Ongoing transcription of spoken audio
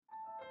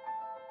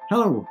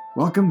Hello,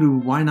 welcome to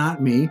Why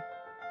Not Me?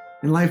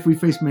 In life, we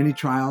face many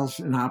trials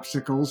and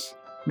obstacles,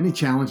 many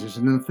challenges,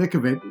 and in the thick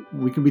of it,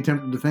 we can be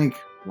tempted to think,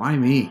 why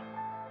me?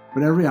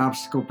 But every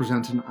obstacle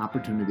presents an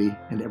opportunity,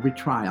 and every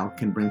trial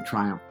can bring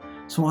triumph.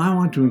 So I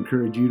want to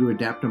encourage you to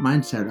adapt a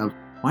mindset of,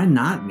 why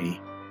not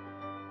me?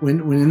 When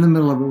in the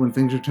middle of it, when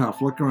things are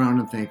tough, look around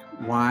and think,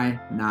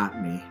 why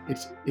not me?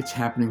 It's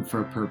happening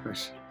for a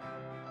purpose.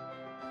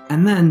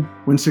 And then,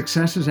 when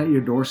success is at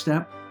your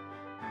doorstep,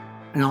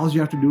 and all you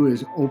have to do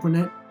is open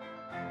it,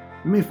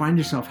 you may find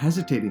yourself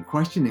hesitating,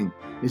 questioning,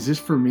 is this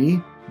for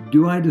me?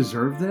 Do I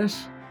deserve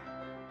this?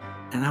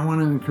 And I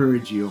want to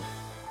encourage you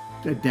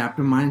to adapt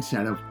a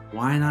mindset of,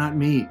 why not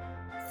me?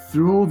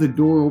 Throw the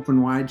door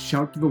open wide,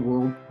 shout to the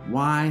world,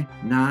 why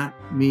not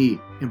me?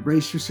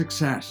 Embrace your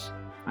success.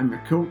 I'm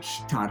your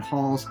coach, Todd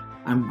Halls.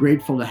 I'm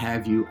grateful to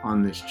have you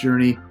on this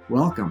journey.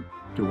 Welcome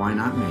to Why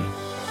Not Me?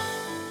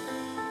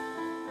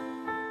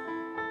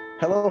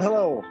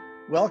 Hello.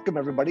 Welcome,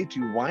 everybody,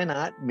 to Why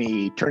Not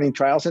Me? Turning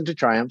trials into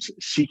triumphs,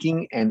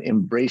 seeking and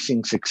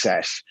embracing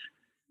success.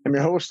 I'm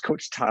your host,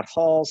 Coach Todd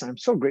Halls. I'm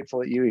so grateful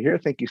that you're here.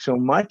 Thank you so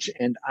much.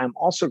 And I'm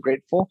also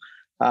grateful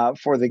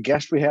for the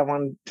guest we have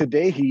on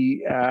today.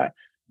 He,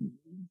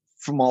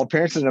 from all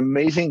appearances, is an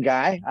amazing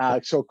guy.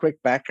 So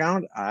quick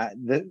background.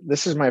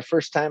 This is my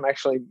first time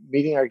actually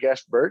meeting our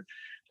guest, Bert.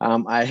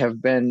 I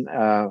have been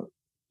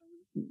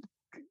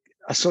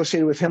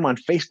associated with him on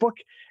Facebook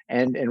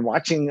and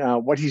watching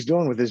what he's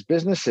doing with his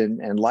business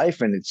and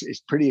life. And it's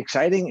pretty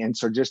exciting. And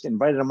so just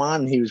invited him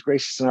on, and he was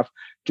gracious enough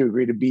to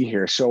agree to be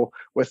here. So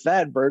with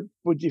that, Bert,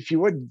 if you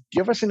would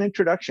give us an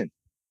introduction.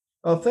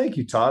 Oh, thank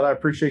you, Todd. I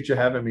appreciate you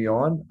having me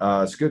on.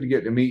 It's good to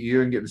get to meet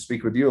you and get to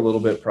speak with you a little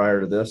bit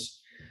prior to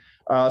this.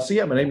 My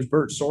name is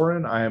Bert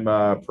Soren. I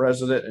am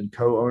president and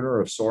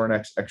co-owner of Soren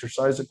X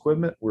Exercise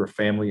Equipment. We're a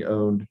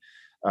family-owned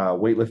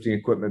weightlifting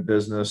equipment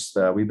business.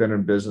 We've been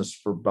in business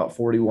for about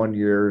 41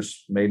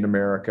 years, made in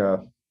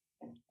America.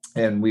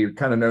 And we're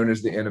kind of known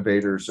as the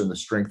innovators in the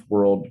strength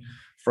world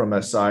from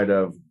a side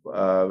of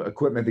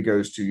equipment that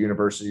goes to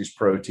universities,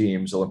 pro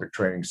teams, Olympic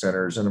training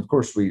centers. And of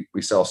course, we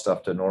sell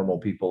stuff to normal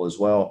people as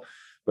well.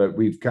 But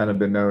we've kind of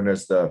been known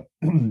as the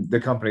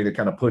company that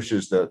kind of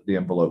pushes the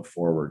envelope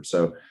forward.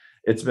 So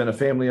it's been a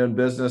family-owned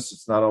business.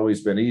 It's not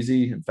always been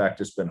easy. In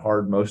fact, it's been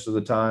hard most of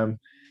the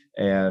time.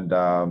 And,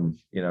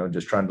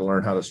 just trying to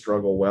learn how to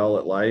struggle well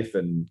at life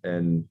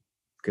and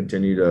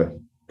continue to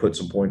put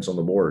some points on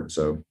the board.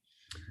 So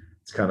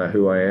it's kind of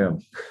who I am.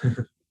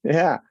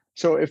 Yeah.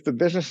 So if the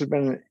business has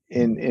been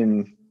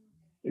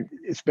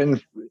it's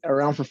been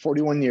around for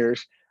 41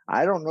 years,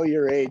 I don't know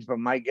your age, but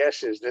my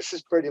guess is this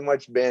has pretty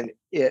much been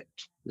it.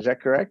 Is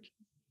that correct?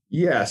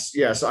 Yes.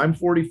 I'm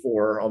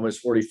 44,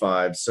 almost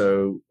 45.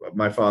 So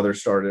my father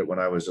started it when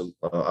I was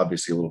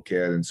obviously a little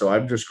kid. And so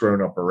I've just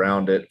grown up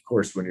around it. Of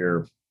course, when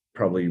you're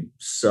probably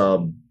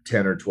sub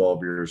 10 or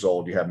 12 years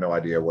old, you have no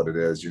idea what it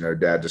is.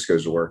 Dad just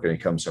goes to work and he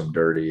comes home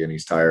dirty and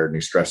he's tired and he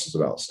stresses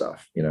about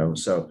stuff,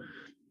 So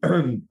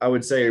I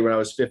would say when I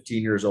was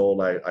 15 years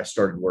old, I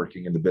started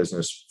working in the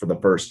business for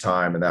the first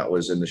time. And that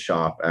was in the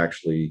shop,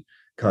 actually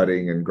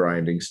cutting and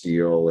grinding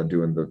steel and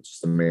doing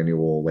the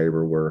manual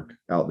labor work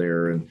out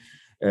there.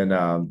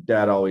 And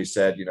Dad always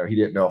said, he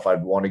didn't know if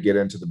I'd want to get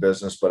into the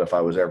business, but if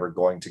I was ever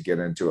going to get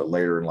into it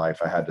later in life,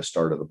 I had to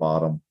start at the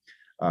bottom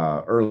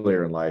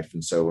earlier in life.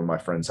 And so when my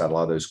friends had a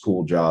lot of those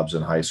cool jobs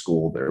in high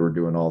school, they were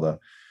doing all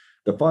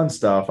the fun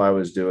stuff. I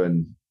was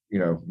doing,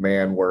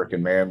 man work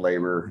and man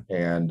labor.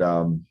 And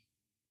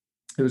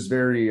it was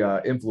very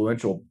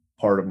influential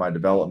part of my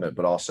development,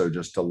 but also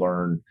just to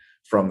learn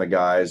from the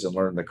guys and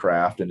learn the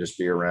craft and just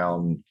be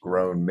around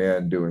grown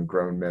men doing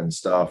grown men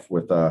stuff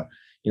with a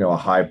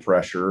high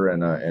pressure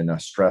and a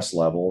stress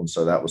level. And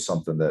so that was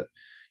something that,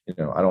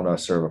 I don't know,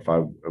 sir, if I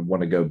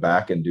want to go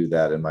back and do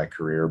that in my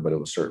career, but it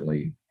was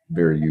certainly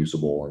very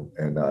usable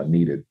and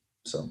needed.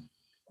 So,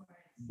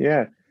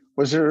 yeah.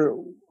 Was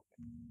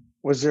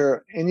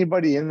there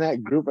anybody in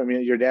that group? I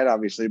mean, your dad,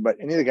 obviously, but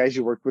any of the guys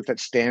you worked with that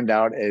stand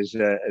out as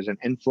an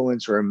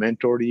influence or a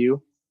mentor to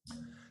you?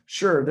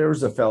 Sure. There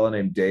was a fella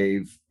named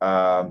Dave.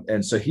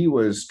 And so he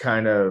was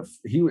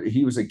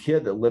he was a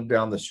kid that lived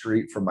down the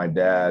street from my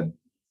dad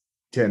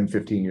 10,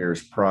 15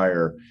 years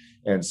prior.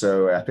 And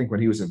so I think when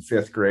he was in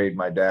 5th grade,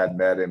 my dad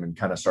met him and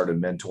kind of started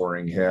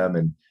mentoring him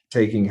and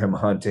taking him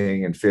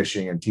hunting and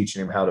fishing and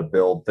teaching him how to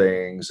build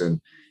things.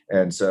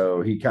 And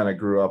so he kind of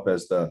grew up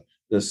as the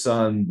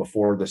son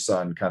before the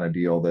sun kind of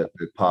deal that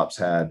Pops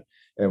had.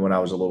 And when I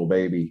was a little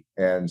baby.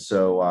 And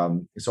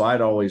so, so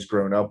I'd always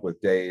grown up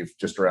with Dave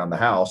just around the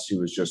house. He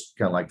was just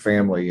kind of like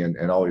family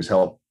and always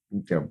helped,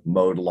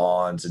 mowed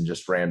lawns and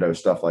just rando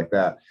stuff like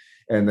that.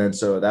 And then,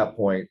 so at that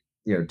point,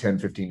 10,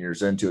 15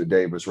 years into it,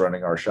 Dave was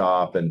running our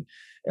shop and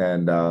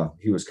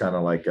he was kind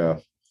of like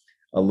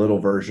a little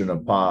version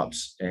of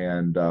Pops.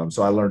 And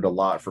so I learned a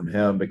lot from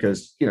him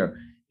because,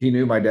 he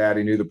knew my dad,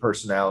 he knew the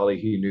personality,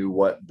 he knew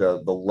what the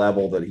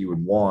level that he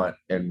would want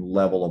and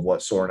level of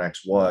what Soren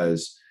X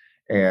was.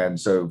 And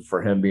so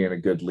for him being a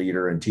good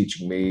leader and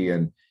teaching me,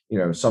 and,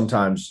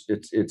 sometimes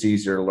it's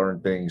easier to learn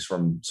things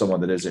from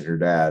someone that isn't your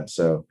dad.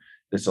 So,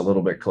 it's a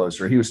little bit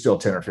closer. He was still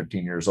 10 or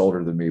 15 years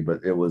older than me,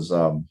 but it was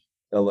kind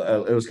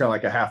of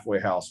like a halfway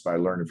house by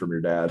learning from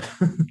your dad.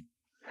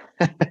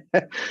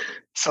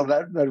 So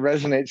that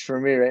resonates for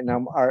me right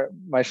now.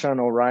 My son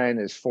Orion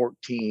is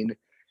 14,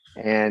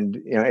 and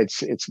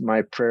it's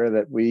my prayer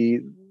that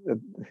we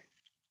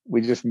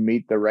just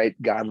meet the right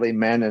godly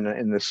men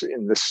in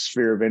this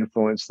sphere of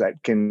influence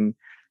that can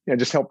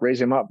just help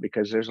raise him up,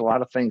 because there's a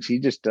lot of things he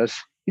just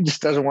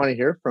doesn't want to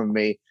hear from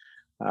me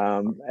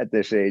at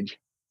this age.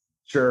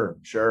 Sure.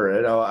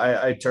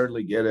 I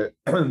totally get it.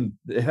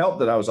 It helped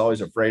that I was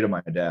always afraid of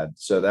my dad,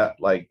 so that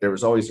like there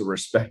was always a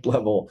respect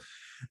level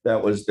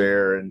that was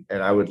there, and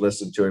I would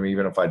listen to him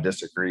even if I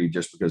disagreed,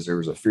 just because there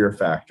was a fear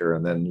factor.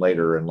 And then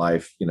later in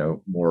life,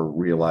 more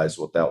realized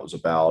what that was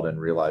about, and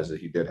realized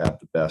that he did have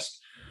the best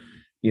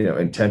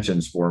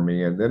intentions for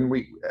me. And then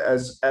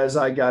as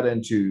I got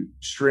into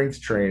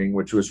strength training,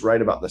 which was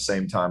right about the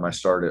same time I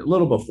started, a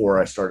little before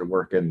I started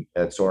working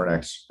at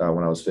Sorinex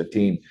when I was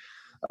 15.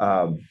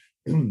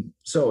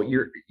 So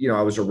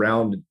I was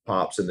around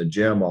pops in the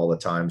gym all the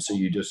time. So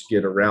you just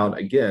get around,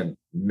 again,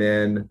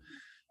 men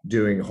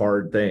doing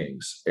hard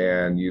things,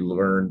 and you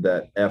learn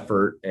that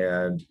effort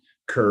and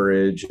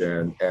courage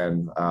and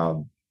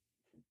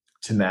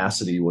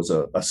tenacity was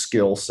a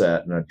skill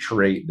set and a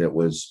trait that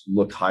was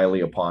looked highly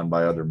upon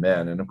by other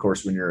men. And of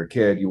course, when you're a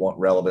kid, you want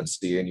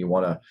relevancy, and you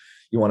want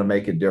to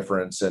make a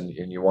difference, and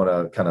you want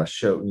to kind of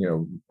show,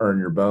 earn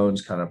your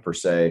bones kind of per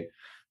se.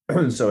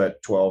 So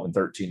at 12 and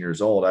 13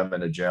 years old, I'm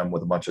in a gym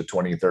with a bunch of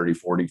 20, 30,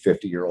 40,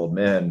 50-year-old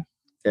men.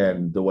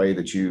 And the way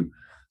that you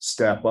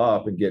step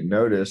up and get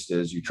noticed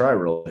is you try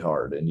really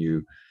hard, and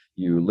you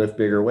lift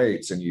bigger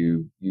weights, and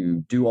you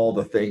do all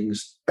the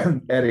things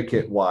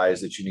etiquette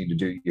wise that you need to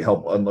do. You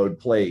help unload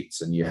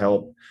plates, and you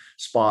help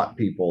spot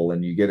people,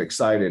 and you get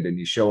excited, and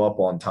you show up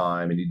on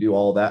time, and you do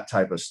all that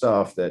type of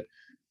stuff that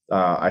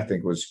I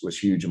think was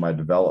huge in my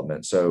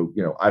development. So,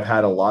 I've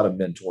had a lot of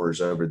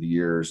mentors over the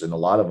years, and a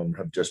lot of them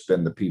have just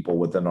been the people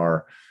within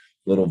our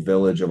little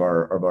village of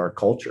our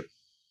culture.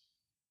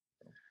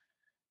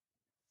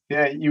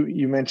 Yeah,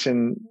 you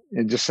mentioned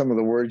just some of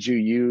the words you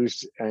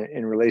used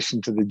in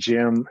relation to the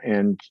gym,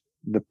 and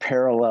the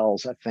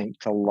parallels, I think,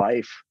 to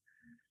life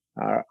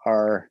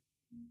are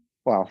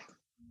well,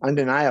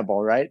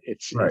 undeniable, right?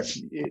 Right.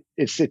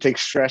 It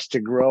takes stress to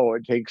grow.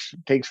 It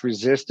takes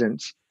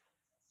resistance,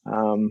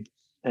 and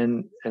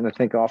I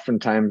think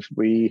oftentimes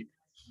we,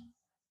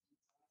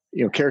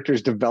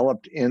 characters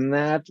developed in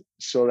that,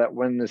 so that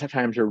when the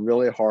times are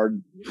really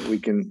hard, we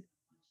can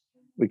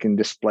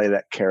display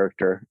that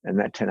character and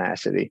that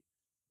tenacity.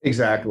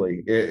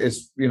 Exactly.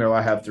 It's,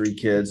 I have 3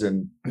 kids,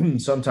 and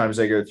sometimes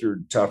they go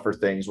through tougher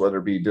things, whether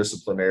it be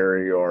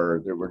disciplinary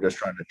or we're just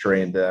trying to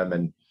train them.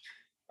 And,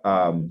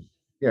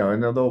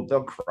 and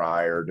they'll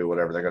cry or do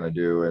whatever they're going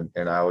to do.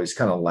 And I always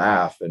kind of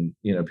laugh, and,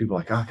 people are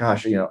like, oh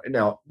gosh,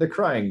 now the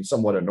crying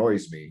somewhat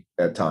annoys me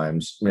at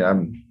times.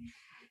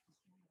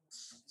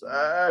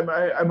 I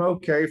mean, I'm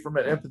okay from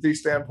an empathy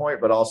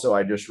standpoint, but also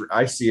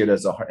I see it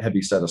as a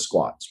heavy set of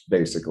squats.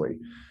 Basically,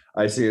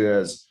 I see it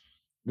as,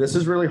 this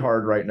is really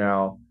hard right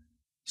now.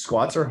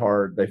 Squats are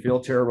hard. They feel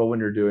terrible when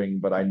you're doing,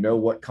 but I know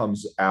what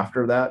comes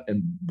after that.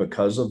 And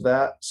because of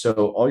that,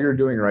 so all you're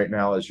doing right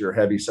now is your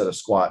heavy set of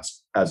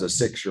squats as a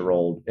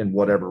 6-year-old in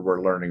whatever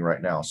we're learning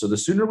right now. So the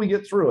sooner we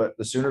get through it,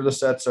 the sooner the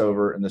set's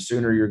over, and the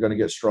sooner you're going to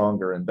get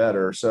stronger and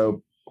better.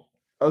 So,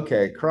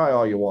 okay, cry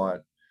all you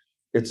want.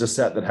 It's a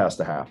set that has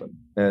to happen.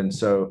 And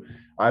so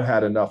I've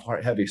had enough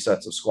heavy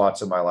sets of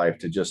squats in my life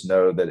to just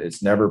know that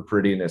it's never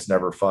pretty and it's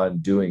never fun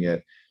doing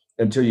it,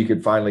 until you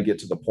could finally get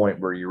to the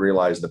point where you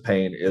realize the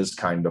pain is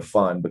kind of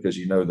fun, because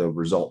the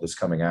result that's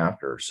coming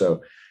after.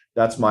 So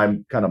that's my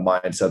kind of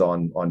mindset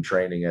on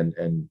training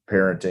and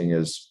parenting,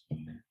 is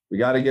we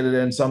got to get it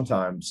in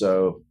sometime.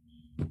 So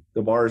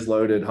the bar is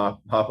loaded,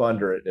 hop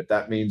under it. If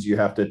that means you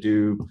have to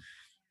do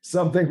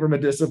something from a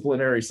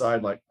disciplinary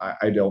side, like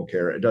I don't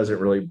care. It doesn't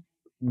really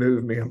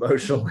move me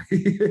emotionally,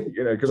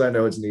 because I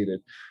know it's needed.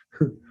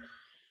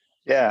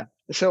 Yeah.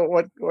 So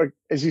what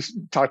as you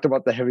talked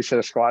about the heavy set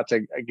of squats,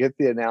 I get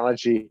the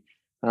analogy.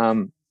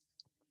 So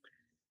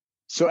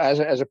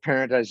as a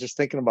parent, I was just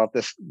thinking about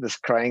this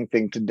crying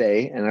thing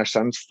today, and our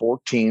son's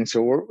 14.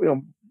 So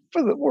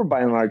we're by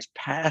and large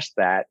past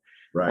that.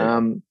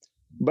 Right.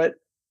 But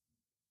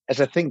as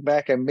I think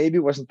back, I maybe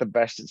wasn't the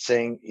best at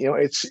saying,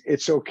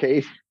 it's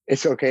okay.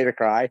 It's okay to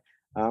cry.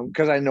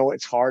 Because I know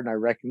it's hard, and I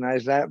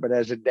recognize that. But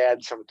as a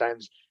dad,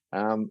 sometimes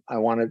I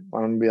want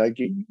to be like,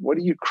 what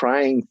are you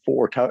crying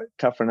for?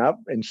 Toughen up,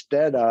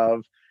 instead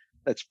of,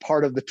 that's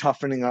part of the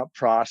toughening up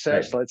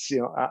process. Right. Let's,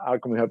 how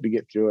can we help you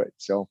get through it?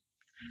 So,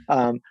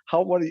 how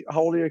old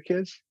are your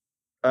kids?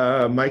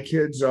 My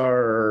kids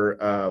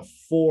are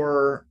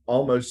 4,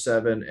 almost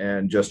 7,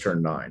 and just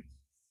turned 9.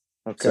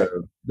 Okay.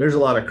 So there's a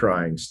lot of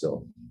crying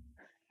still.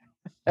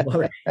 A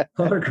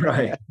lot of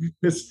crying.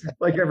 It's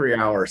like every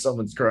hour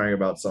someone's crying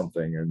about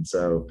something. And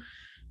so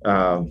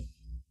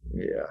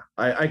yeah,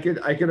 I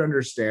could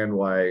understand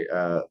why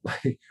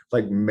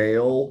like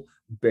male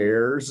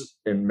bears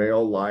and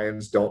male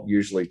lions don't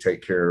usually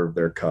take care of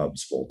their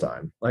cubs full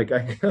time. Like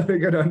I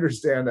gotta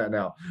understand that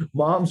now.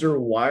 Moms are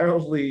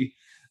wildly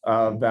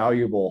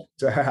valuable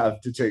to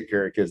have to take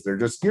care of kids. They're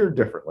just geared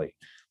differently.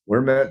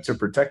 We're meant to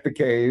protect the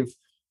cave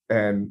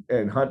and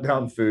hunt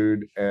down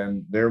food,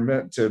 and they're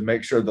meant to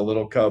make sure the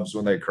little cubs,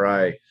 when they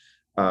cry,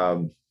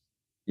 are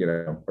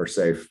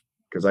safe.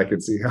 Because I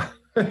could see how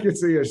I could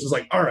see it's just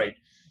like, all right,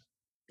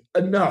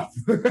 enough,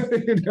 and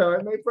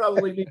they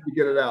probably need to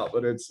get it out,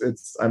 but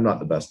it's I'm not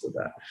the best at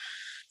that.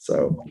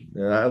 So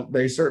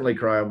they certainly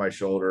cry on my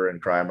shoulder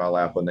and cry on my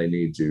lap when they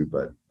need to,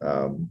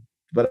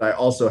 but I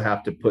also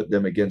have to put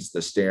them against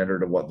the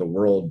standard of what the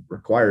world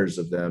requires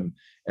of them,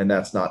 and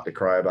that's not to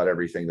cry about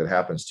everything that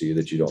happens to you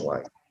that you don't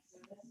like.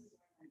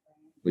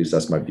 At least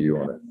that's my view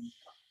on it.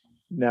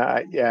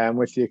 No, yeah, I'm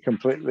with you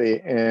completely.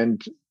 And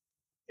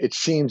it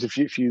seems if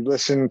you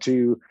listen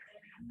to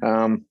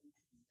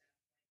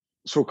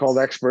so-called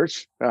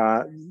experts,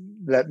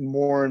 that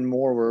more and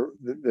more we're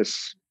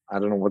this, I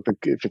don't know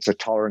if it's a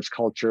tolerance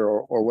culture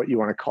or what you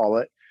want to call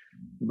it,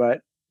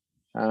 but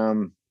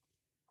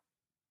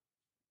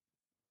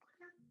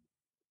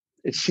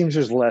it seems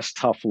there's less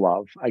tough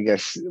love, I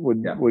guess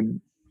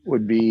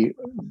would be,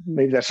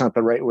 maybe that's not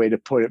the right way to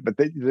put it, but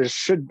there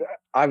needs to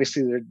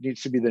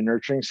be the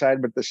nurturing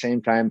side, but at the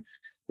same time,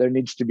 there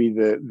needs to be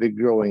the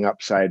growing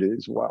up side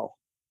as well.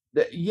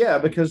 Yeah,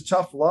 because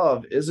tough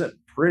love isn't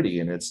pretty,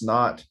 and it's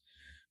not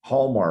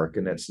Hallmark,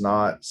 and it's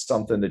not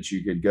something that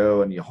you could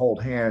go and you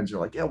hold hands. You're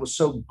like, yeah, it was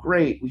so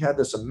great. We had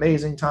this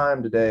amazing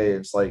time today.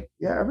 It's like,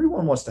 yeah,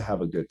 everyone wants to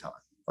have a good time.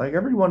 Like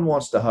everyone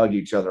wants to hug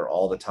each other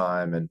all the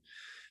time and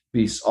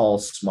be all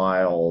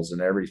smiles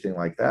and everything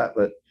like that.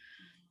 But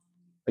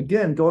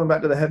again, going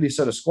back to the heavy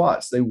set of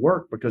squats, they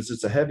work because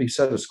it's a heavy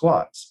set of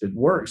squats. It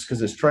works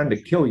because it's trying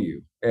to kill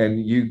you,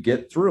 and you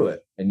get through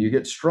it, and you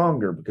get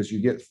stronger because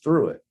you get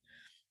through it.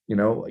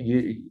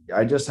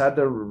 I just had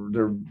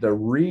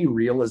the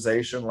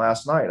realization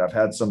last night. I've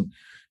had some,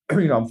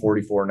 I'm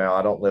 44 now.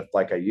 I don't lift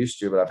like I used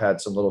to, but I've had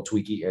some little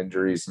tweaky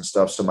injuries and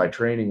stuff. So my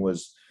training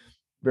was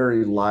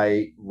very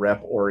light,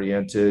 rep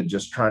oriented,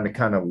 just trying to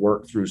kind of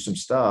work through some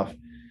stuff.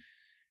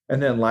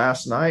 And then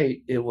last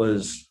night it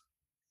was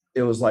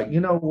like, you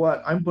know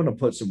what? I'm going to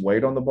put some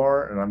weight on the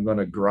bar, and I'm going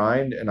to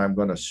grind, and I'm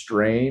going to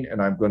strain,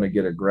 and I'm going to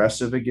get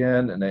aggressive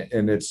again. And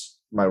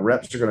my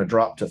reps are going to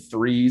drop to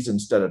 3s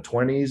instead of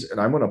 20s, and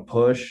I'm going to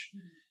push.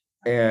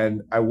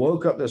 And I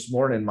woke up this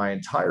morning, my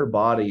entire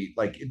body,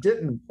 like I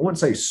wouldn't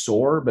say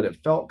sore, but it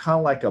felt kind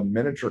of like a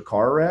miniature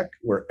car wreck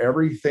where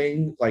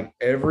everything,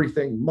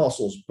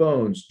 muscles,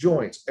 bones,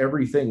 joints,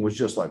 everything was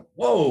just like,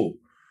 whoa,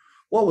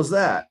 what was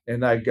that?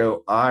 And I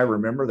go, I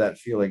remember that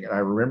feeling. And I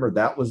remember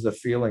that was the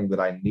feeling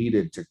that I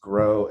needed to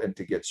grow and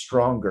to get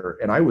stronger.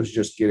 And I was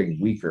just getting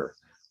weaker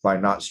by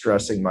not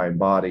stressing my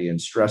body and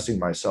stressing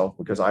myself,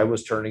 because I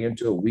was turning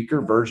into a weaker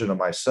version of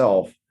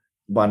myself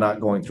by not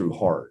going through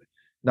hard,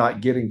 not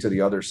getting to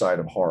the other side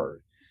of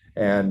hard.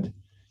 And,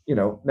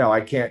 now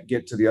I can't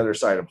get to the other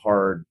side of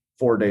hard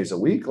 4 days a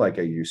week like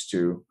I used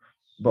to,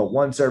 but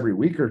once every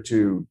week or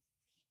two,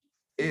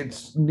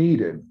 it's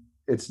needed.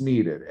 It's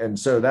needed. And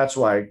so that's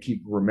why I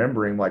keep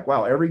remembering, like,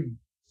 wow,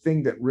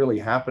 everything that really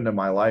happened in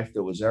my life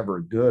that was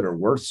ever good or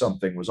worth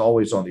something was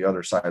always on the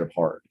other side of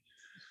hard.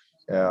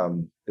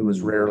 It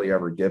was rarely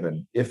ever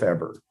given, if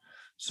ever.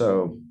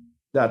 So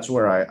that's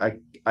where I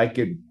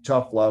could,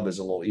 tough love is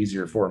a little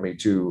easier for me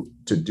to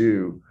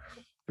do,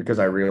 because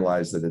I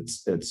realize that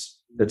it's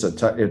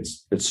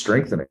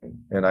strengthening.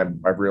 And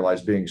I've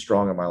realized being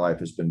strong in my life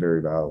has been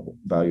very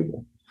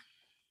valuable.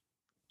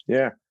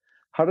 Yeah.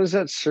 How does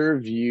that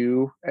serve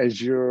you in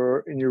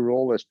your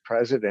role as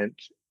president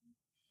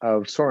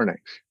of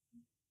Sorinex?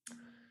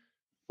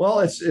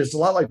 Well, it's a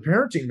lot like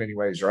parenting in many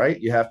ways, right?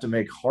 You have to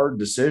make hard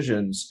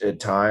decisions at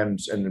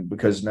times, and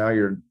because now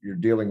you're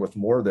dealing with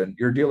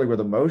you're dealing with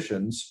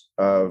emotions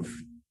of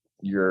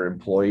your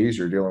employees,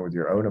 you're dealing with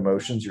your own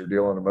emotions, you're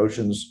dealing with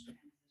emotions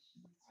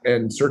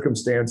and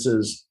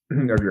circumstances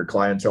of your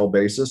clientele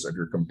basis, of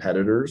your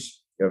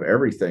competitors, of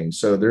everything.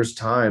 So there's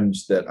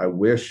times that I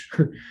wish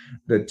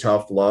the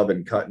tough love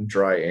and cut and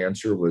dry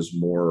answer was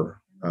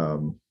more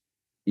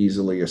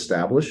easily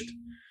established,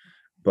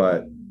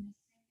 but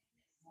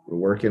we're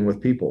working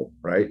with people,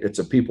 right? It's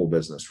a people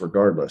business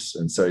regardless.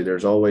 And so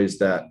there's always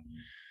that,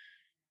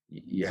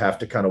 you have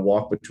to kind of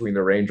walk between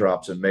the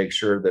raindrops and make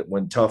sure that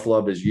when tough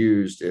love is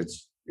used,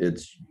 it's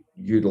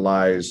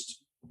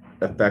utilized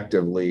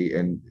effectively,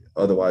 and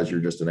otherwise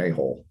you're just an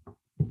a-hole,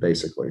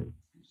 basically.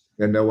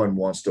 And no one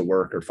wants to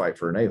work or fight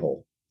for an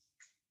a-hole.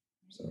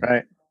 So.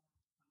 Right.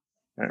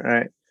 All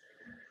right.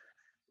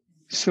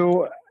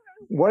 So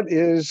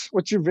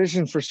what's your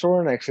vision for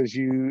Sorinex as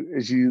you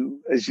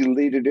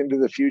lead it into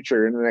the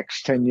future in the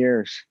next 10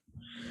 years?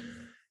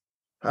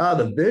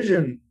 The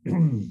vision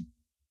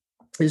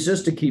is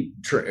just to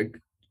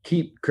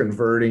keep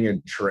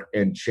converting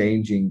and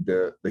changing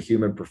the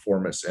human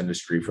performance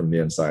industry from the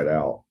inside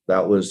out.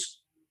 That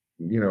was,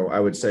 I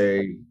would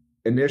say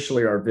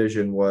initially our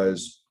vision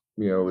was,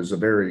 it was a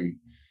very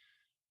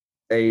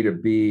A to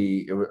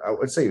B, I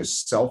would say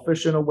is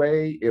selfish in a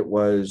way. It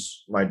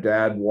was my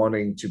dad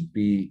wanting to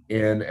be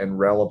in and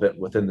relevant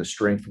within the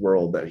strength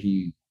world that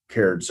he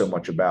cared so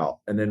much about,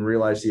 and then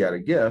realized he had a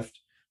gift.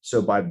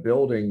 So by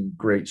building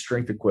great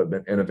strength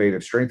equipment,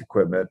 innovative strength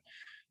equipment,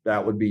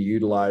 that would be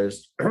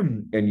utilized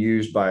and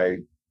used by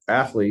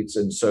athletes,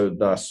 and so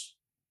thus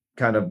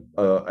kind of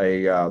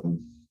a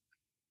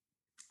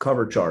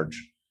cover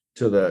charge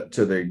to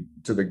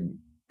the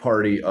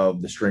party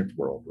of the strength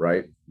world,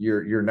 right?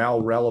 You're now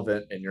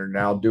relevant, and you're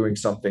now doing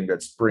something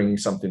that's bringing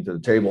something to the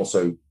table.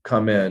 So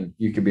come in,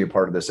 you can be a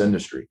part of this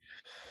industry.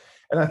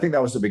 And I think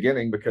that was the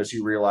beginning, because he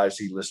realized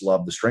he just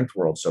loved the strength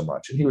world so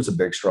much, and he was a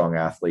big, strong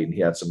athlete, and he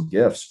had some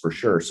gifts for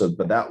sure. So,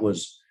 but it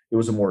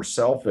was a more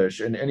selfish,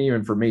 and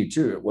even for me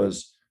too, it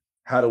was,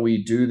 how do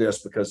we do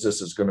this because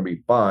this is going to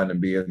be fun and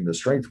be in the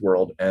strength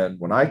world? And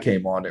when I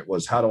came on, it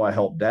was, how do I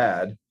help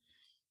dad?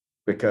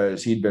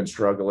 Because he'd been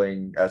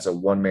struggling as a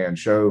one-man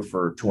show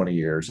for 20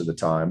 years at the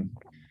time.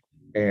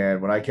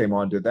 And when I came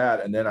on to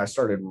that, and then I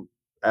started,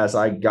 as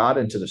I got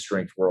into the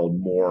strength world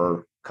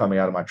more coming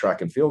out of my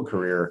track and field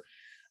career,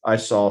 I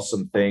saw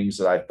some things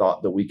that I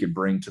thought that we could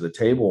bring to the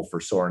table for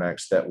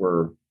Sorinex that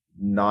were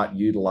not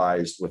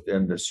utilized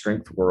within the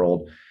strength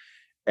world.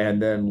 And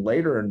then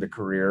later in the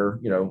career,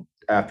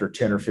 after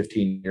 10 or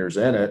 15 years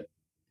in it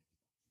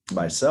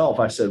myself,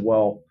 I said,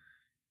 well,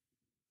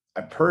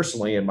 I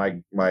personally, and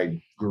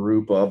my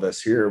group of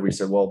us here, we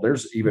said, well,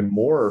 there's even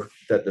more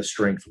that the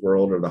strength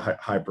world or the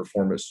high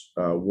performance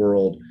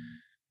world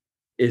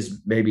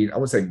is, maybe I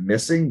wouldn't say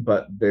missing,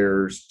 but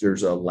there's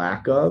a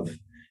lack of.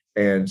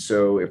 And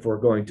so if we're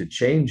going to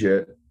change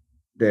it,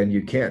 then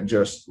you can't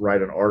just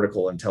write an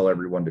article and tell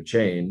everyone to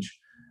change.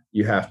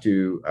 You have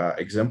to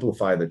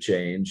exemplify the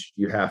change.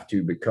 You have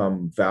to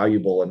become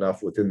valuable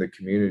enough within the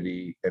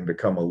community and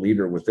become a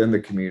leader within the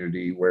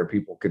community where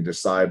people can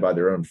decide by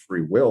their own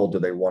free will, do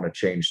they want to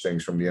change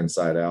things from the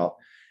inside out?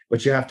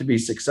 But you have to be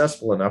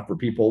successful enough for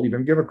people to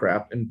even give a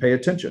crap and pay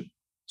attention.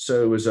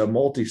 So it was a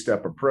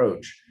multi-step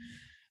approach.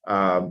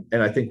 And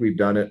I think we've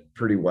done it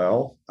pretty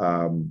well.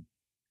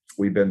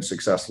 We've been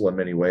successful in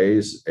many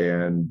ways,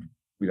 and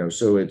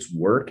so it's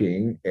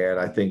working. And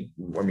I think,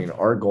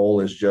 our goal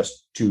is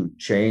just to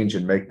change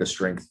and make the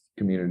strength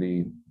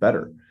community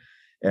better.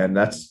 And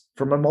that's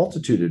from a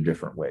multitude of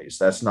different ways.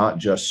 That's not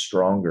just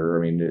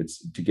stronger.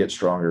 It's to get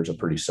stronger is a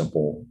pretty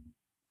simple,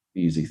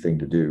 easy thing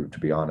to do, to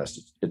be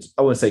honest. It's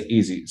I wouldn't say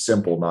easy,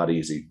 simple, not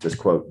easy, just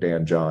quote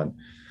Dan John.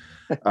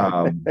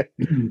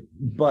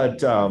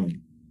 But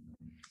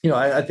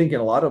I think in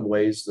a lot of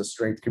ways, the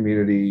strength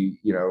community,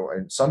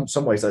 in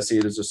some ways I see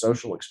it as a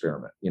social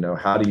experiment.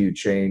 How do you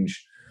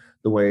change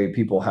the way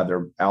people have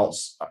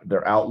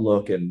their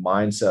outlook and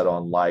mindset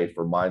on life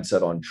or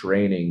mindset on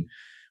training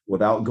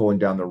without going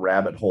down the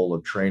rabbit hole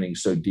of training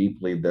so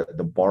deeply that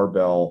the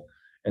barbell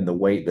and the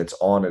weight that's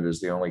on it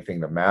is the only thing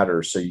that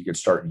matters. So you can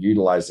start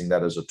utilizing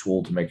that as a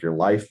tool to make your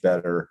life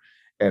better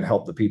and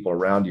help the people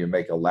around you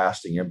make a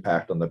lasting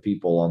impact on the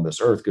people on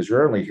this earth, because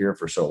you're only here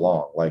for so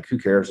long. Like, who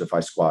cares if I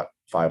squat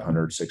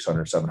 500,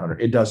 600,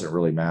 700? It doesn't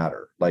really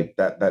matter. Like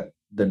that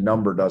the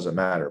number doesn't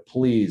matter.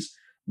 Please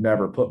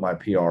never put my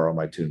PR on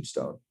my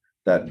tombstone.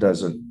 That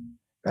doesn't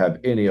have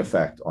any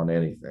effect on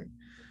anything.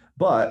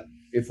 But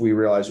if we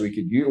realize we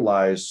could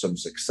utilize some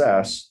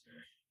success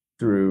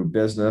through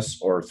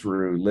business or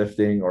through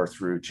lifting or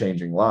through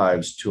changing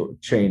lives to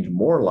change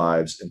more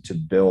lives and to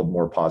build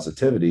more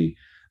positivity,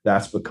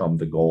 that's become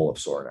the goal of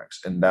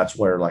Sorinex. And that's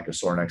where like a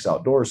Sorinex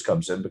Outdoors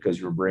comes in, because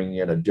you're bringing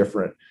in a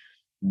different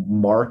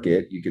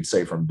market, you could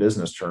say, from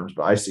business terms,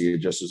 but I see it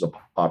just as a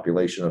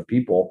population of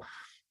people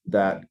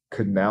that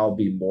could now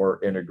be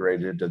more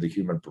integrated into the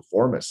human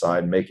performance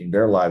side, making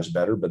their lives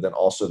better. But then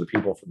also the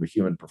people from the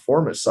human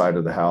performance side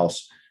of the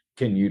house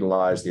can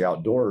utilize the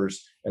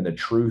outdoors and the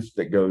truth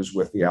that goes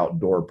with the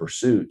outdoor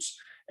pursuits,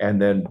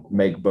 and then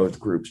make both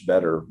groups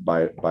better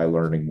by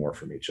learning more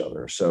from each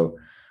other. So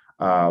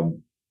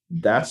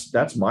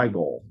that's my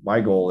goal. My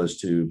goal is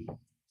to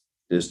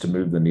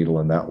move the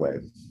needle in that way.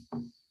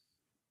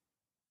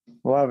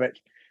 Love it.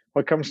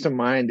 What comes to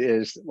mind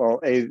is, well,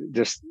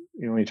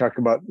 when you talk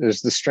about,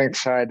 there's the strength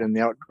side and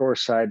the outdoor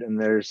side, and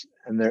they're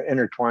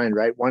intertwined,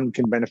 right? One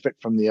can benefit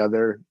from the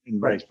other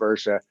and vice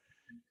versa.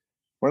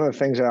 One of the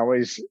things I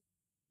always,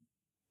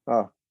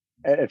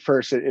 at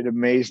first it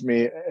amazed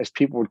me as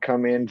people would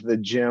come into the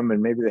gym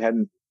and maybe they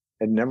had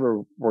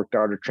never worked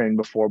out or trained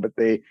before, but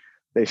they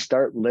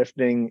start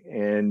lifting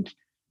and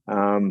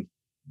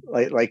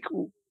like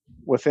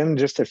within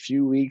just a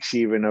few weeks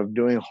even of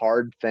doing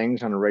hard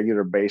things on a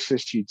regular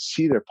basis, you'd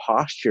see their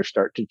posture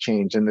start to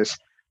change, and this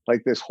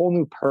whole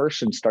new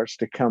person starts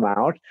to come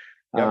out.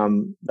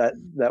 Yep.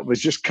 That was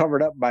just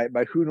covered up by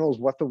who knows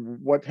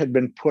what had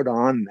been put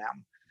on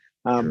them.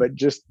 Sure. But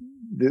just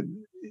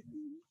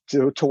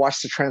to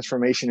watch the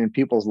transformation in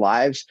people's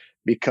lives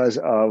because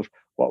of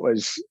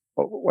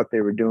what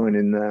they were doing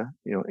in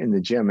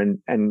the gym,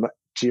 and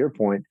to your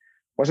point,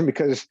 wasn't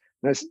because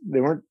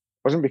they weren't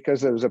wasn't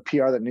because there was a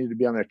PR that needed to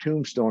be on their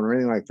tombstone or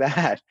anything like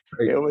that.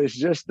 Right. It was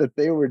just that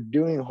they were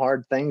doing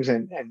hard things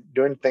and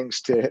doing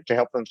things to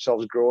help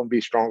themselves grow and be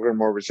stronger and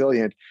more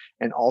resilient.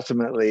 And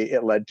ultimately,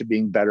 it led to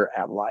being better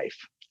at life.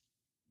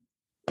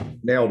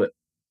 Nailed it.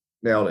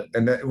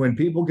 And that, when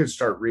people can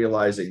start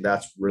realizing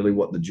that's really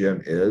what the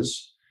gym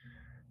is,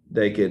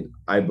 they could,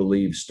 I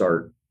believe,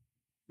 start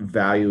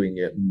valuing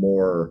it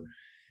more.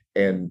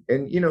 And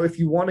if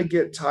you want to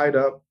get tied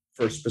up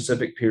for a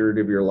specific period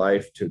of your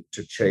life to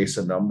chase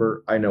a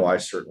number, I know I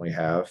certainly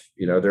have.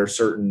 There are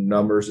certain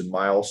numbers and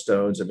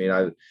milestones. I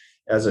mean,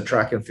 as a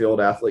track and field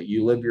athlete,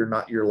 you live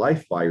your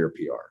life by your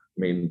PR. I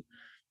mean,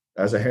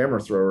 as a hammer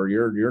thrower,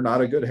 you're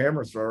not a good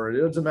hammer thrower. It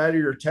doesn't matter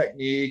your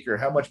technique or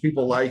how much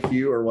people like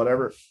you or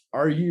whatever.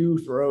 Are you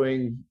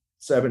throwing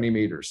 70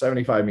 meters,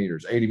 75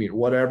 meters, 80 meters,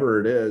 whatever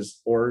it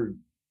is, or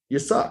you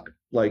suck?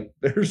 Like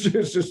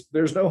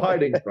there's no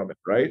hiding from it,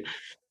 right?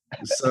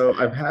 So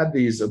I've had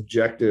these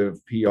objective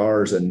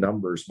PRs and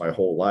numbers my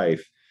whole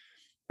life,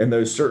 and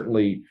those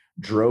certainly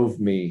drove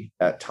me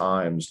at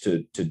times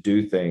to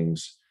do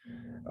things.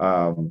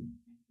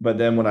 But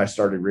then when I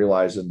started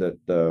realizing that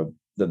the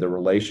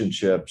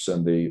relationships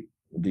and the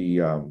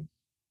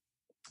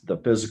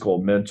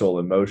physical, mental,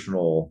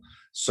 emotional,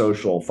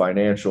 social,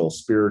 financial,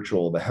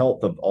 spiritual, the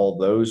health of all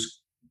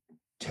those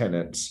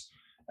tenets,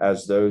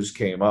 as those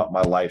came up,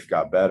 my life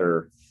got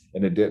better.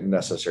 And it didn't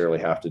necessarily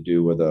have to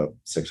do with a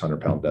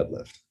 600-pound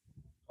deadlift,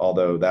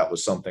 although that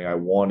was something I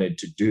wanted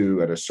to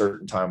do at a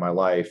certain time in my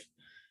life.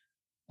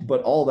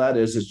 But all that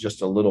is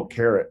just a little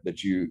carrot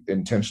that you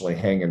intentionally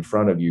hang in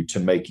front of you to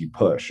make you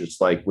push.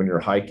 It's like when you're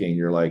hiking,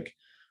 you're like,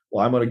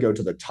 well, I'm going to go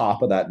to the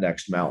top of that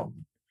next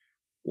mountain.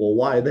 Well,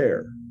 why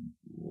there?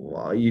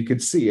 Well, you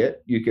could see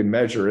it. You can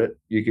measure it.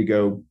 You could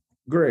go,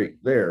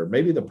 great, there.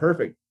 Maybe the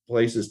perfect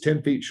place is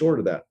 10 feet short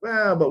of that.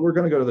 But we're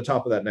going to go to the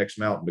top of that next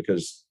mountain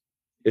because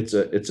it's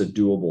a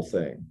doable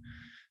thing.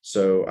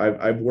 So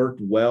I've worked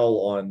well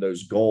on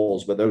those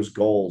goals, but those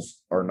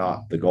goals are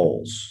not the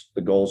goals.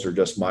 The goals are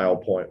just mile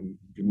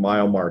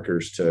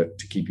markers to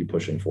keep you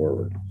pushing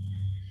forward.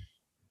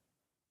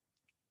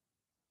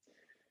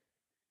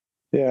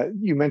 Yeah,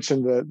 you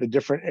mentioned the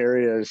different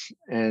areas,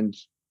 and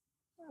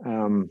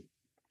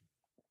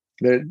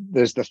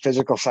there's the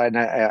physical side, and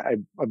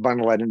I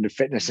bundle that into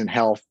fitness and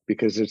health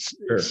because it's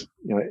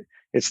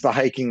the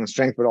hiking and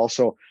strength, but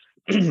also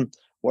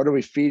what are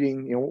we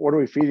feeding? What are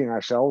we feeding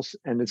ourselves?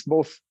 And it's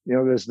both.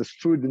 There's the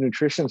food, the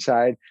nutrition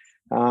side,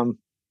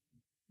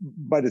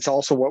 but it's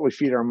also what we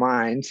feed our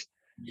minds.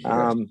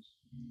 Yes.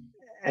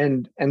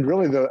 And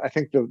really, I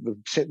think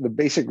the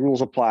basic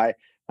rules apply.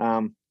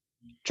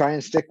 Try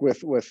and stick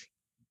with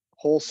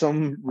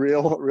wholesome,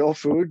 real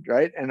food,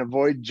 right? And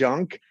avoid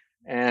junk.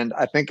 And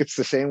I think it's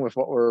the same with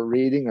what we're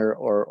reading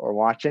or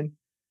watching.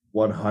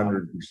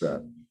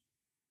 100%.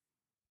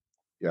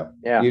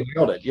 Yeah. You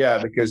nailed it. Yeah,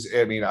 because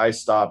I mean,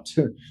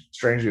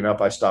 strangely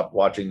enough, I stopped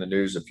watching the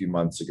news a few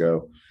months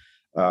ago.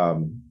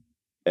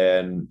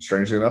 And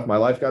strangely enough, my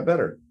life got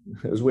better.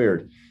 It was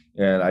weird.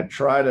 And I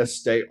try to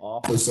stay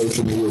off of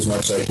social media as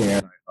much as I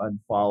can. I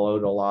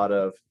unfollowed a lot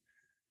of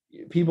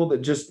people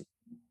that just,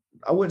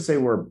 I wouldn't say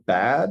were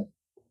bad.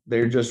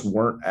 They just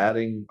weren't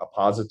adding a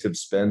positive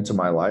spin to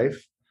my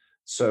life.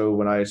 So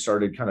when I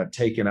started kind of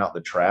taking out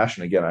the trash,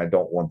 and again, I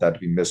don't want that to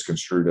be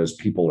misconstrued as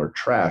people are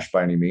trash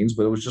by any means,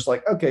 but it was just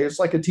like, okay, it's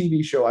like a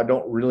TV show I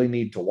don't really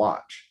need to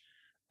watch.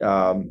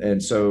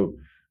 And so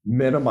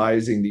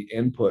minimizing the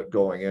input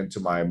going into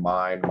my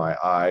mind, my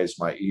eyes,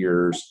 my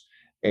ears,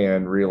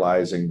 and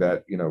realizing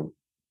that,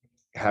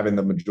 having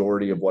the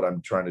majority of what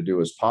I'm trying to do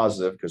is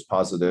positive, because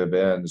positive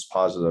in is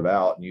positive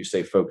out, and you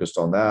stay focused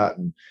on that.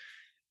 And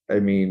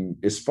I mean,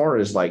 as far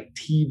as like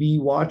TV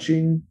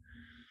watching,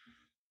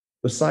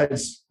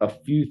 besides a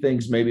few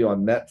things maybe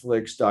on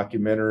Netflix,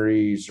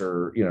 documentaries,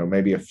 or,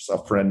 maybe if a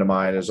friend of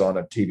mine is on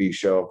a TV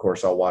show, of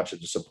course, I'll watch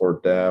it to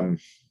support them.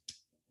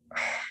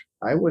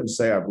 I wouldn't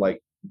say I've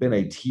been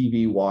a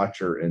TV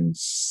watcher in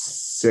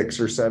 6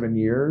 or 7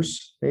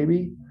 years,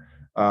 maybe.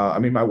 I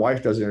mean, my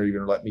wife doesn't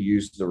even let me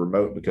use the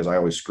remote because I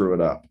always screw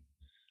it up.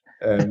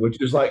 And which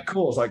is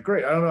cool. It's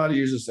great. I don't know how to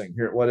use this thing.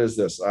 Here, what is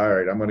this? All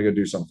right, I'm going to go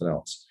do something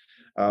else.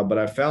 But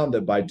I found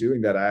that by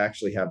doing that, I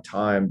actually have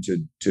time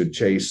to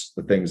chase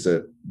the things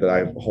that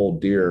I hold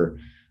dear,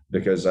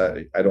 because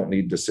I don't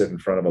need to sit in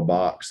front of a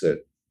box that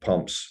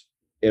pumps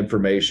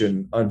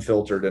information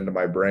unfiltered into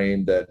my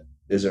brain that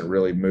isn't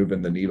really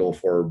moving the needle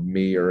for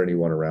me or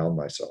anyone around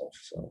myself.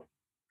 So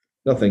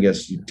nothing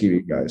against you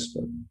TV guys,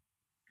 but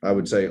I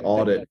would say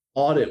audit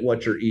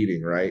what you're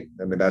eating, right?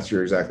 I mean, that's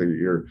your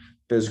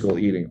physical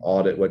eating.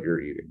 Audit what you're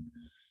eating.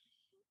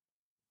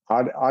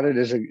 Audit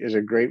is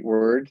a great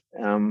word.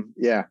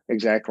 Yeah,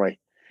 exactly.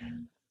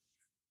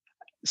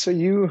 So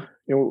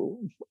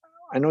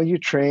I know you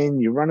train,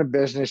 you run a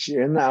business,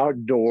 you're in the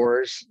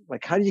outdoors.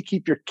 How do you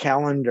keep your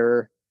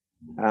calendar?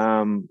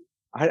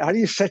 How do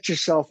you set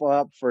yourself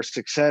up for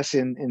success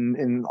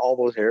in all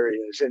those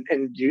areas?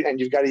 And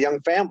you've got a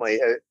young family,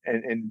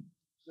 and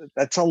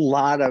that's a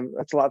lot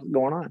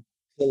going on.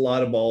 A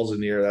lot of balls in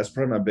the air. That's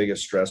probably my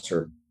biggest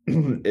stressor.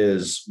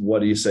 is what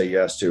do you say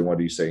yes to and what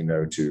do you say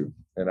no to?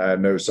 And I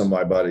know some of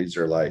my buddies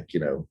are like,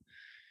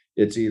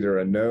 it's either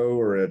a no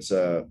or it's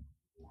a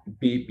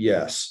beep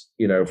yes.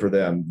 For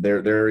them,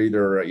 they're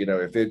either,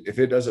 if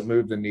it doesn't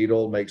move the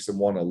needle, makes them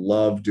want to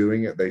love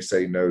doing it, they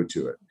say no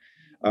to it.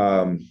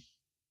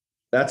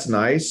 That's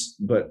nice,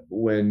 but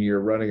when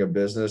you're running a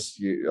business,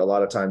 a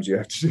lot of times you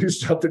have to do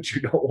stuff that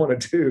you don't want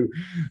to do,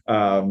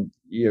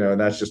 and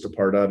that's just a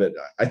part of it.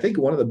 I think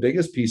one of the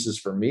biggest pieces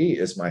for me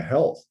is my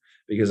health,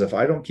 because if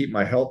I don't keep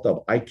my health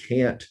up, I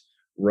can't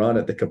run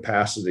at the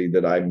capacity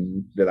that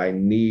I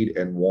need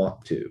and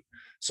want to.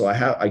 So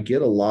I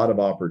get a lot of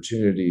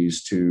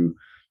opportunities to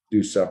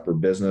do stuff for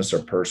business or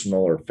personal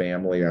or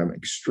family. I'm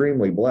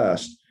extremely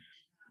blessed.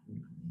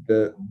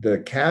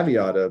 The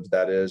caveat of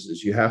that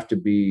is you have to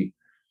be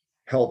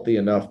healthy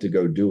enough to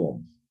go do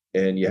them.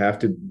 And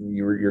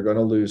you're going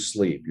to lose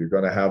sleep. You're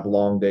going to have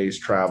long days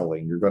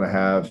traveling. You're going to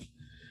have,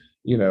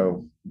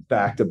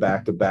 back to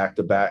back to back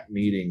to back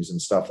meetings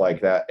and stuff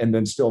like that. And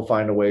then still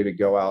find a way to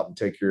go out and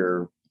take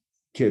your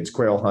kids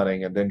quail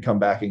hunting and then come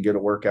back and get a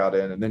workout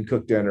in and then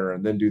cook dinner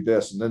and then do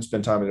this and then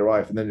spend time with your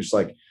wife. And then it's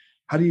like,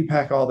 how do you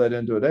pack all that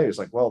into a day? It's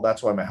like, well,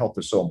 that's why my health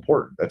is so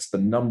important. That's the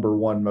number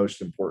one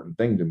most important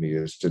thing to me,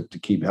 is to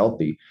keep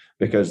healthy,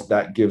 because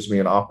that gives me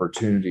an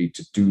opportunity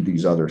to do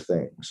these other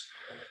things.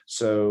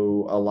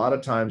 So a lot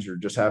of times you're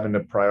just having to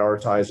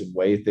prioritize and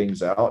weigh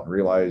things out and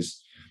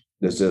realize,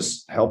 does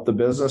this help the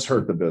business,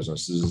 hurt the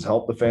business? Does this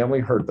help the family,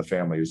 hurt the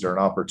family? Is there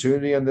an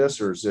opportunity in this,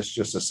 or is this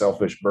just a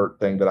selfish Bert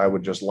thing that I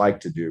would just like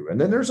to do?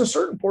 And then there's a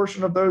certain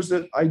portion of those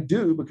that I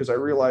do, because I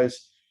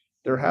realize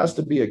there has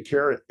to be a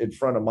carrot in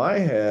front of my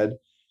head,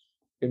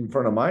 in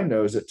front of my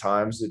nose at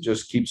times, that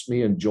just keeps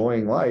me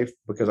enjoying life,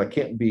 because I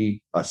can't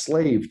be a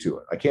slave to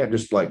it. I can't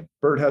just, like,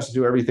 Bert has to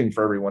do everything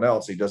for everyone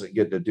else. He doesn't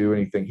get to do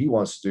anything he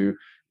wants to do,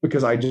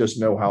 because I just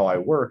know how I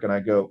work. And I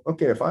go,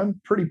 okay, if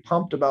I'm pretty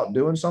pumped about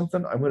doing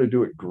something, I'm going to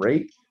do it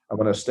great. I'm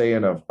going to stay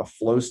in a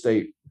flow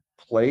state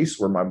place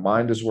where my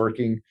mind is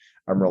working,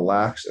 I'm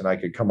relaxed, and I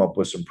could come up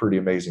with some pretty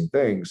amazing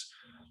things.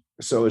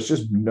 So it's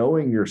just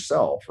knowing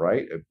yourself,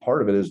 right? And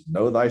part of it is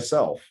know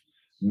thyself.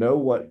 Know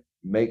what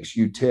makes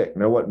you tick.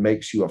 Know what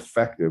makes you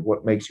effective.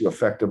 What makes you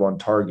effective on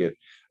target.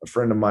 A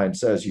friend of mine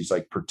says, he's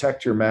like,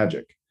 protect your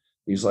magic.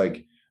 He's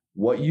like,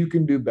 what you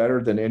can do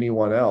better than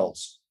anyone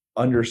else,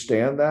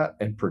 understand that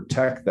and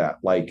protect that.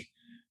 Like,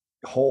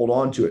 hold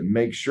on to it and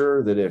make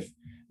sure that if,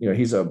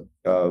 he's a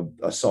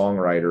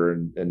songwriter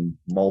and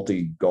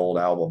multi-gold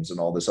albums and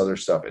all this other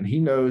stuff. And he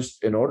knows,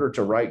 in order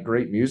to write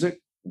great music,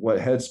 what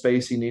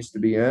headspace he needs to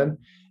be in.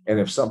 And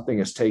if something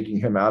is taking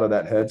him out of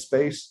that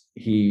headspace,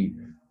 he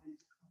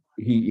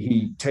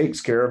takes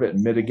care of it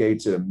and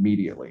mitigates it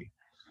immediately,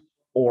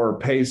 or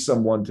pays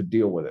someone to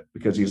deal with it.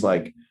 Because he's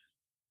like,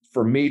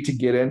 for me to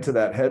get into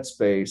that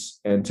headspace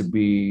and to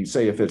be,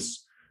 say, if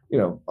it's,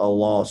 a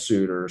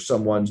lawsuit or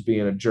someone's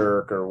being a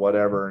jerk or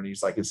whatever. And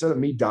he's like, instead of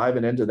me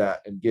diving into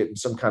that and getting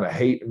some kind of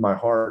hate in my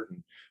heart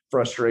and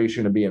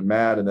frustration and being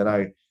mad, and then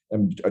I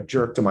am a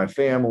jerk to my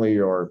family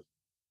or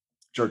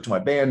jerk to my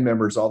band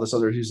members, all this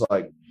other, he's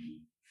like,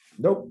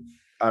 nope,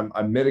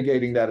 I'm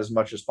mitigating that as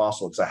much as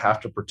possible, because I have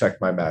to protect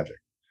my magic.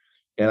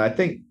 And I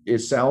think it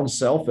sounds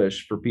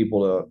selfish for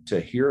people to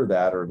hear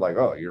that, or like,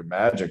 oh, your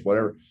magic,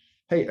 whatever.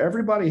 Hey,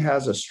 everybody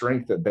has a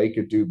strength that they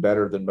could do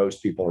better than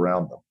most people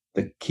around them.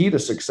 The key to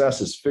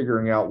success is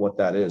figuring out what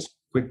that is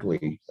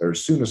quickly, or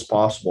as soon as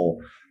possible,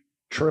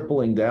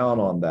 tripling down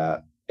on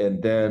that,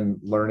 and then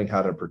learning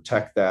how to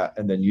protect that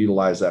and then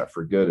utilize that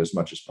for good as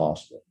much as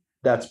possible.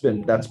 That's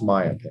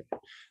my opinion.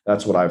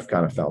 That's what I've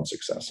kind of found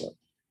success in.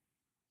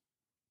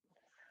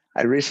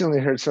 I recently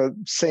heard, so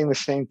saying the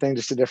same thing,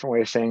 just a different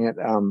way of saying it.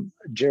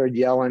 Jared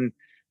Yellen,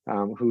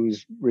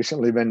 who's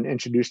recently been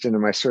introduced into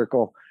my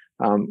circle,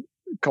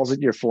 calls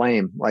it your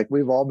flame. Like,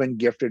 we've all been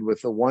gifted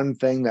with the one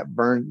thing that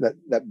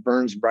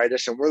burns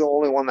brightest, and we're the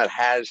only one that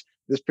has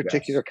this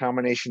particular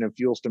combination of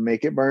fuels to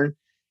make it burn.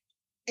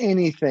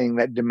 Anything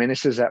that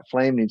diminishes that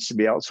flame needs to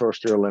be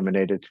outsourced or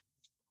eliminated.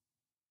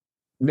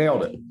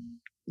 Nailed it.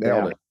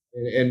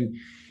 And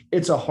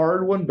it's a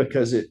hard one,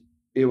 because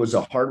it was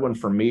a hard one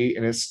for me,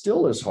 and it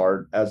still is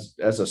hard as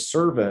a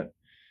servant.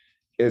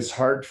 It's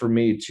hard for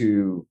me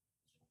to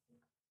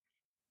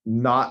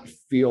not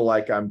feel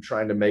like I'm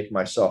trying to make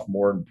myself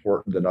more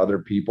important than other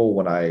people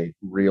when I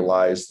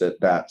realize that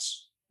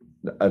that's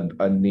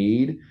a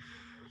need.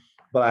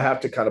 But I have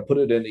to kind of put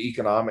it in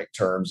economic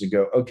terms and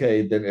go,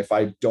 okay, then if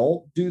I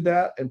don't do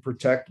that and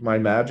protect my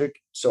magic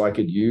so I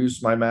could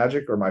use my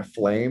magic or my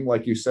flame,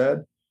 like you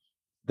said,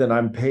 then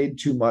I'm paid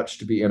too much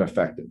to be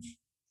ineffective.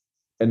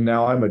 And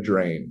now I'm a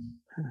drain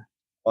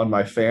on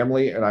my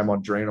family, and I'm a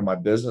drain on my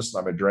business,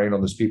 and I'm a drain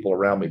on those people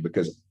around me,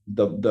 because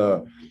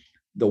the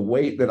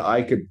weight that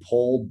I could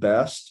pull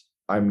best,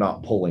 I'm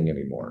not pulling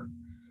anymore.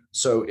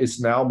 So it's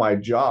now my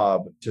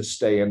job to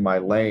stay in my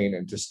lane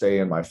and to stay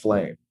in my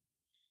flame.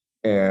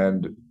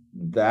 And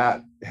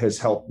that has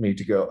helped me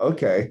to go,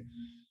 okay,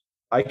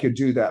 I could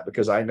do that,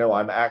 because I know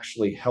I'm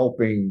actually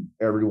helping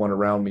everyone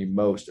around me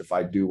most if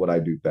I do what I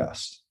do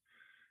best.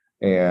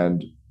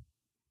 And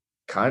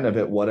kind of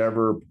at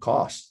whatever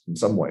cost in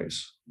some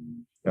ways.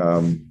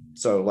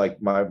 So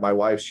like my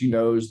wife, she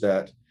knows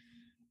that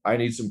I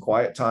need some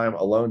quiet time,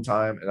 alone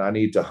time, and I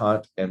need to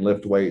hunt and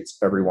lift weights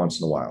every once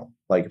in a while.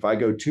 Like if I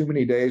go too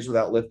many days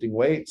without lifting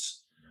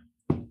weights,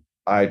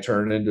 I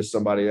turn into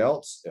somebody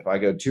else. If I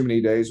go too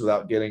many days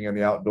without getting in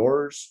the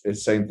outdoors, it's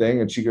the same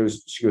thing. And she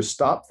goes,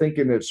 stop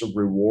thinking it's a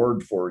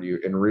reward for you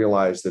and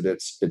realize that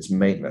it's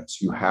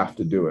maintenance. You have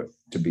to do it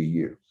to be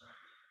you.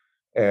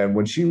 And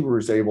when she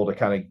was able to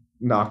kind of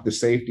knock the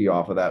safety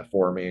off of that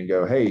for me and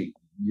go, hey,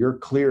 you're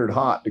cleared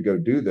hot to go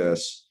do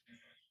this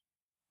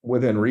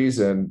within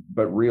reason,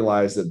 but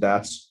realize that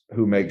that's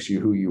who makes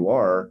you who you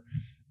are,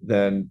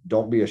 then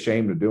don't be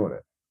ashamed of doing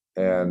it.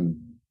 And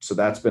so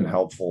that's been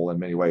helpful in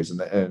many ways.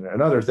 And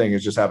another thing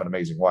is just have an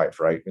amazing wife,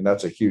 right? And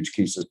that's a huge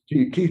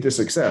key to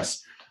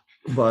success.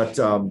 But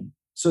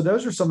so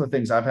those are some of the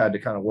things I've had to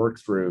kind of work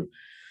through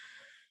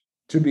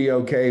to be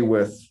okay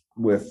with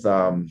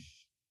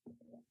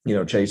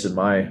chasing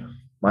my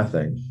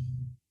thing.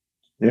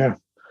 Yeah.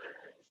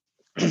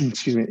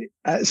 Excuse me.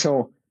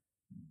 So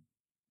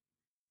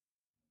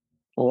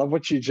I love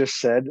what you just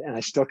said, and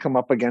I still come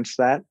up against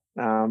that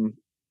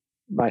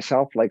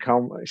myself. Like,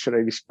 how should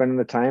I be spending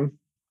the time,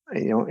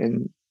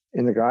 in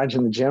the garage,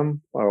 in the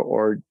gym,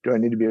 or do I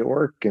need to be at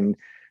work? And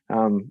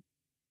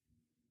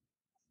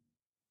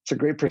it's a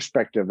great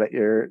perspective that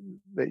your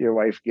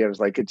wife gives.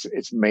 Like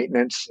it's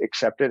maintenance,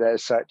 accept it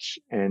as such,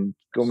 and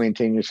go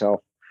maintain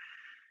yourself.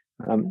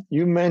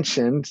 You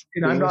mentioned,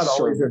 and I'm not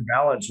always in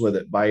balance with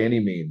it by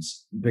any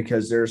means,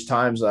 because there's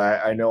times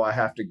I know I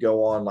have to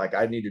go on, like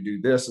I need to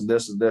do this and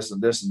this and this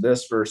and this and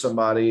this for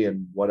somebody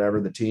and whatever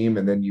the team.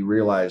 And then you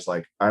realize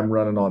like I'm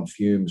running on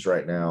fumes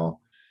right now.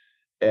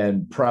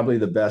 And probably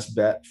the best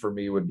bet for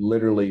me would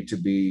literally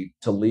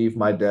to leave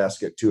my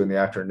desk at 2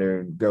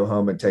 p.m, go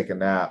home and take a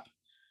nap,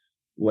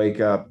 wake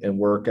up and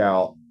work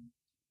out,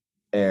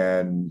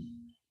 and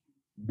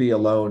be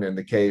alone in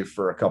the cave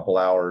for a couple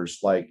hours.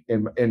 Like,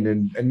 and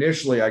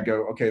initially I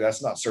go, okay,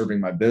 that's not serving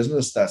my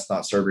business. That's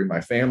not serving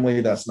my family.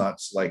 That's not,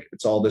 like,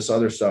 it's all this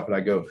other stuff. And I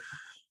go,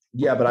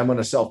 yeah, but I'm going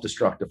to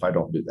self-destruct if I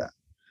don't do that.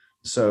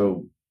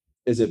 So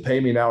is it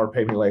pay me now or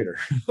pay me later?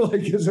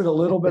 Like, is it a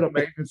little bit of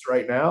maintenance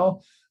right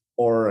now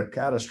or a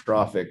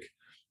catastrophic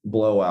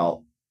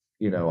blowout,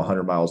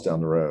 100 miles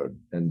down the road?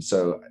 And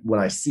so when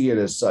I see it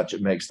as such,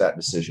 it makes that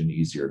decision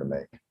easier to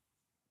make.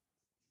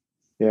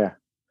 Yeah.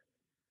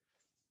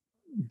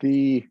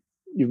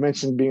 You've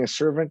mentioned being a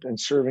servant and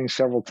serving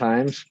several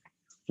times.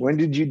 When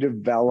did you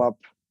develop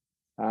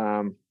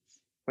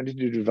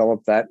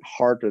that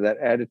heart or that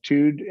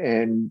attitude,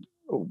 and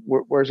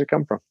where does it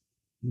come from?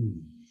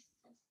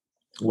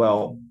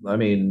 Well, I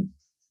mean,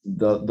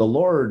 the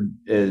Lord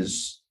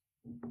is,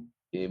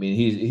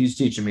 he's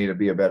teaching me to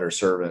be a better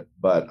servant,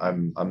 but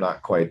I'm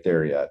not quite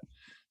there yet.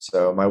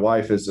 So my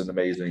wife is an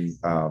amazing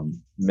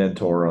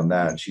mentor on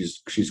that.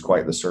 She's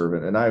quite the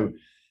servant. And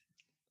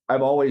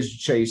I've always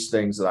chased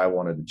things that I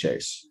wanted to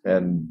chase.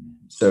 And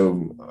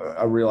so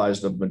I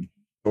realized the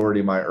majority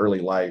of my early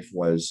life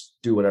was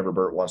do whatever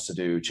Bert wants to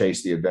do,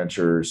 chase the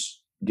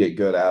adventures, get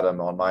good at them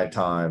on my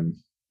time.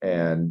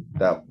 And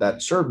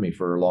that served me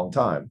for a long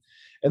time.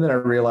 And then I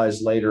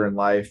realized later in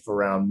life,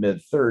 around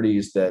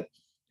mid-30s, that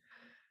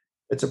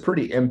it's a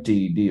pretty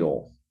empty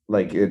deal.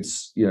 Like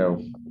it's,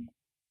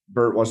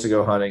 Bert wants to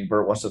go hunting,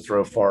 Bert wants to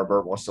throw far,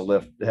 Bert wants to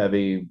lift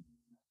heavy,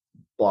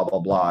 blah, blah,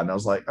 blah. And I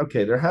was like,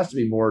 okay, there has to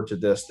be more to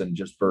this than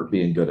just Bert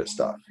being good at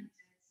stuff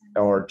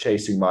or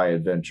chasing my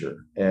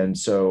adventure. And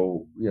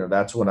so,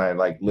 that's when I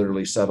like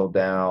literally settled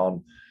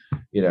down.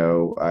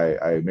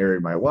 I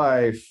married my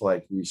wife,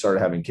 like we started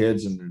having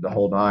kids and the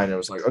whole nine. It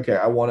was like, okay,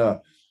 I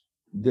want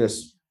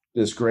this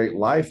great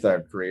life that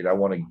I've created. I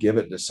want to give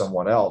it to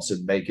someone else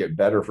and make it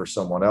better for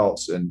someone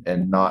else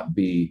and not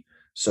be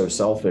so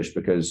selfish,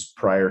 because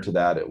prior to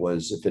that, it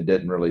was, if it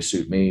didn't really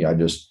suit me, I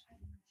just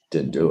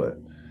didn't do it.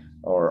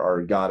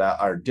 Or got out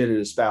or did it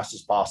as fast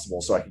as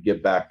possible so I could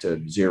get back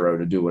to zero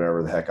to do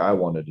whatever the heck I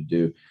wanted to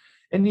do.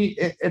 And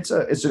it's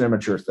an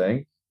immature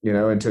thing,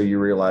 until you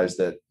realize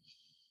that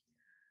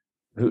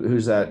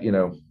who's that,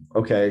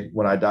 okay,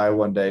 when I die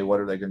one day, what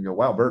are they going to go,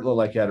 wow, Bert looked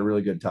like he had a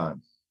really good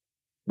time.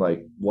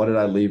 Like, what did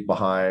I leave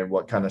behind?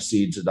 What kind of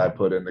seeds did I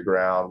put in the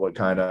ground? What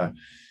kind of,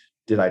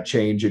 did I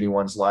change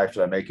anyone's life?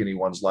 Did I make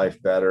anyone's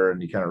life better?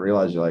 And you kind of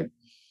realize you're like,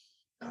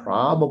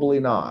 probably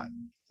not.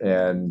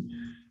 And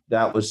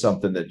that was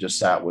something that just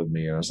sat with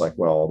me. And I was like,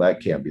 well,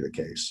 that can't be the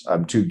case.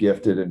 I'm too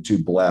gifted and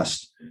too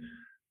blessed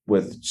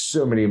with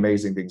so many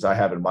amazing things I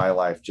have in my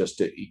life just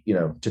to,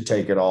 to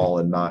take it all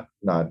and not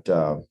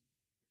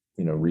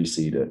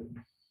reseed it.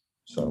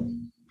 So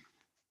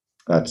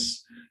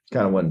that's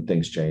kind of when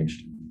things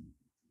changed.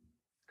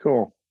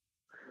 Cool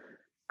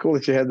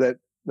that you had that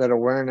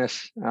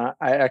awareness.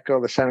 I echo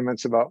the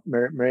sentiments about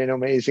marrying an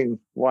amazing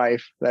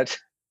wife. That's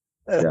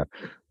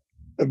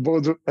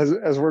both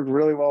has worked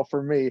really well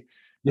for me.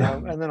 Yeah.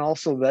 And then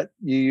also that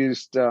you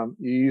used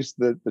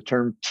the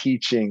term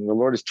teaching. The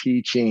Lord is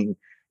teaching.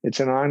 It's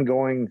an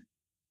ongoing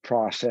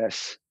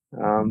process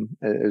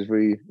as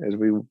we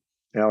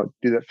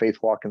do that faith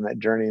walk and that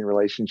journey and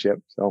relationship.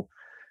 So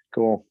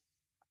cool.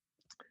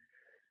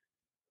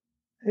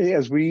 Hey,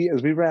 as we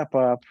wrap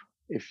up,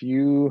 if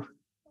you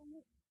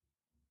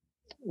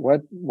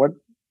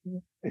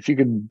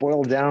could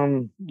boil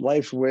down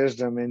life's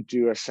wisdom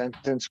into a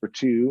sentence or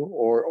two,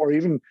 or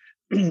even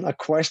a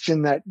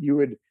question that you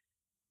would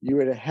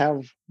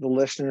have the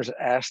listeners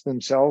ask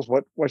themselves,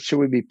 what should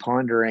we be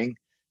pondering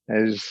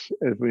as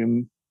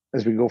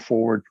we go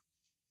forward?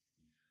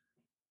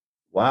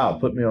 Wow,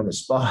 put me on the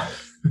spot.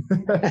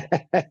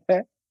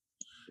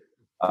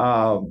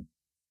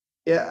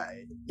 Yeah,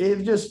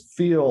 it just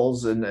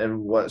feels, and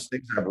what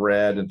things I've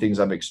read and things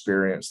I've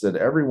experienced, that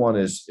everyone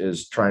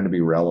is trying to be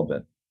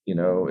relevant. I'm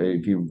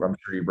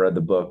sure you've read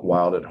the book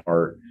Wild at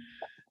Heart,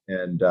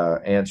 and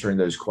answering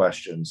those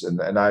questions.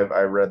 And I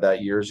read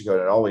that years ago,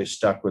 and it always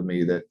stuck with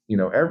me that,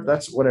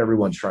 that's what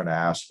everyone's trying to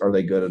ask. Are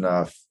they good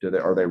enough?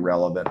 Are they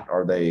relevant?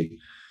 Are they,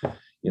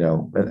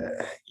 and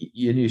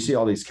you see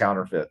all these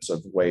counterfeits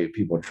of the way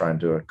people are trying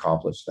to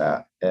accomplish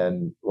that.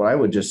 And what I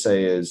would just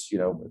say is,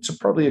 it's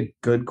probably a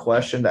good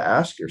question to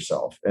ask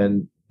yourself.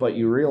 But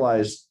you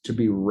realize, to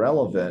be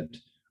relevant,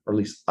 or at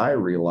least I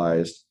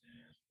realized,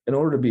 in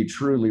order to be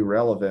truly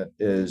relevant,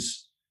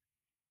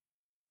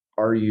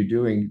 are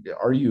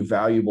you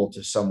valuable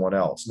to someone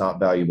else, not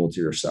valuable to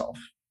yourself?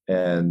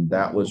 And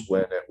that was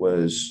when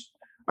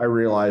I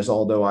realized,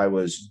 although I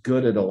was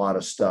good at a lot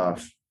of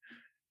stuff,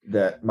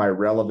 that my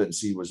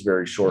relevancy was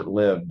very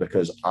short-lived,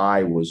 because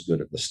I was good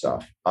at the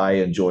stuff. I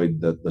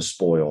enjoyed the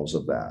spoils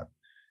of that,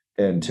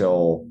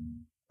 until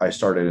I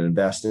started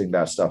investing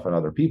that stuff in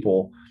other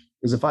people.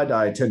 Because if I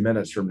die 10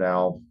 minutes from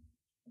now,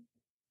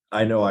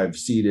 I know I've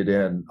seeded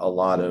in a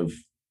lot of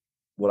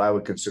what I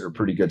would consider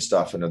pretty good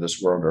stuff into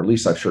this world, or at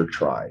least I've sure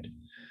tried,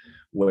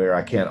 where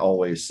I can't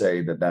always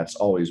say that that's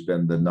always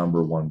been the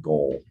number one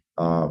goal.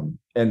 And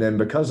then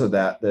because of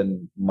that,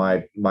 then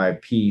my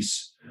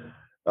piece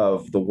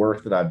of the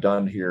work that I've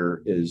done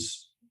here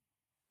is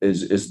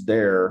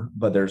there.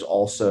 But there's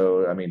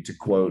also, to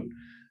quote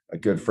a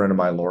good friend of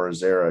mine, Laura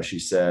Zara, she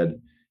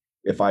said,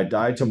 "If I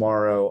die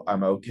tomorrow,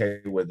 I'm okay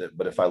with it.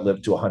 But if I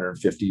live to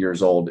 150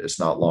 years old, it's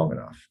not long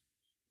enough."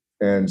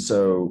 And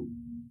so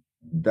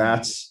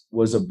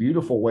was a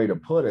beautiful way to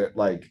put it.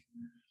 Like,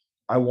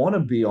 I want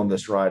to be on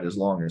this ride as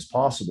long as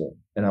possible,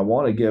 and I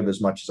want to give as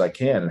much as I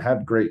can and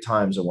have great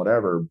times and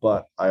whatever.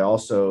 But I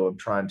also am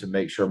trying to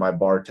make sure my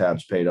bar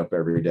tab's paid up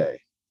every day,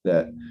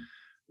 that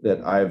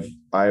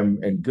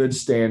I'm in good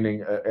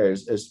standing,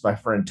 as my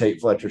friend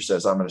Tate Fletcher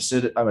says, I'm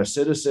a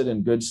citizen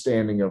in good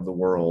standing of the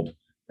world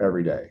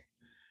every day.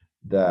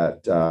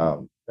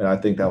 And I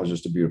think that was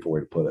just a beautiful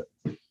way to put it.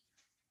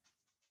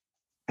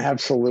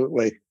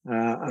 Absolutely.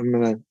 I'm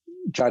going to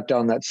jot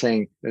down that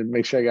saying and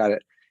make sure I got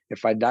it.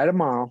 If I die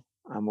tomorrow,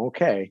 I'm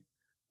okay.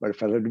 But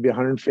if I live to be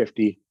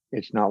 150,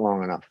 it's not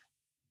long enough.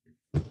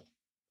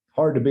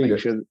 Hard to beat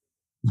it.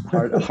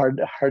 Hard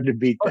to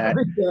beat that.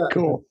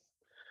 Cool.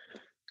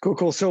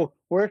 So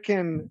where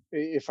can,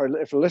 if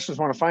the listeners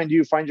want to find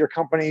you, find your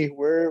company,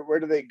 where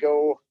do they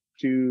go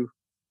to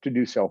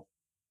do so?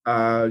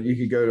 You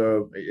could go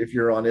to, if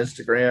you're on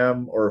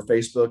Instagram or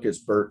Facebook, it's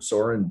Bert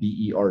Sorin,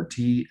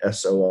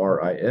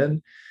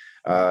 BertSorin.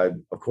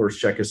 Of course,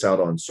 check us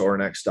out on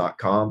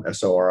Sorinex.com,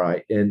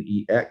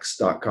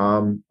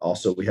 Sorinex.com.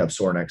 Also, we have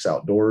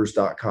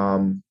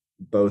SorinexOutdoors.com.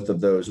 Both of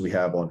those we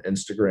have on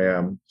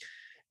Instagram.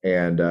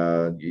 And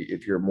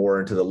if you're more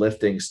into the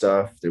lifting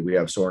stuff, that we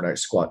have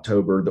Sorinex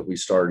Squattober that we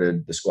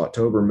started, the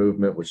Squattober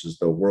movement, which is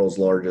the world's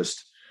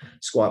largest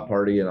squat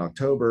party in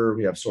October.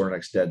 We have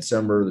Sorinex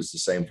Deadcember. This is the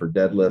same for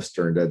deadlifts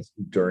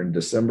during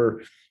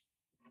December.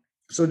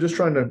 So just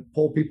trying to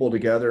pull people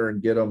together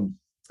and get them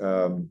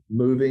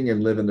moving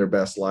and living their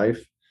best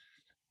life.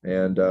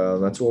 And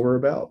that's what we're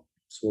about.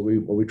 That's what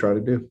we try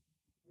to do.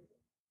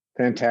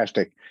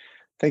 Fantastic.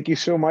 Thank you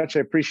so much.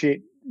 I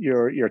appreciate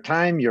your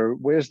time, your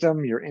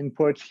wisdom, your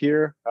input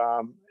here.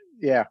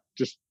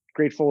 Just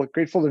grateful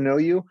to know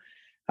you.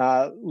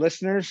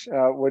 Listeners,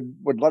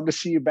 would love to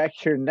see you back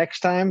here next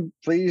time.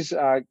 Please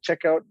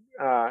check out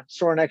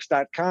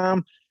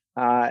Sorinex.com.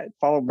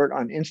 Follow Bert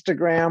on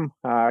Instagram.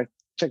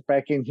 Check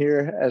back in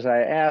here as I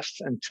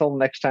asked. Until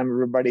next time,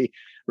 everybody,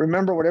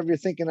 remember, whatever you're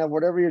thinking of,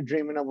 whatever you're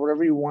dreaming of,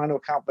 whatever you want to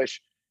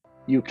accomplish,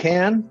 you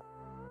can.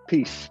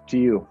 Peace to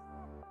you.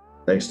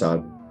 Thanks,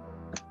 Todd.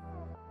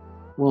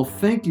 Well,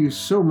 thank you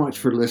so much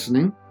for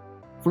listening.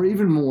 For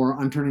even more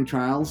on turning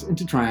trials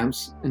into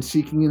triumphs and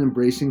seeking and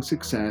embracing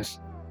success,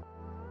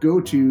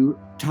 go to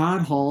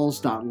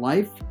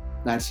toddhalls.life.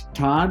 That's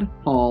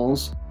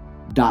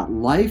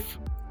toddhalls.life.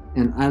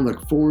 And I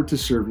look forward to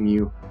serving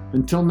you.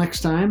 Until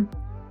next time,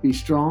 be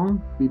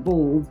strong, be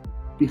bold,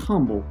 be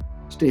humble,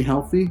 stay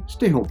healthy,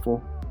 stay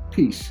hopeful.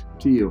 Peace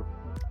to you.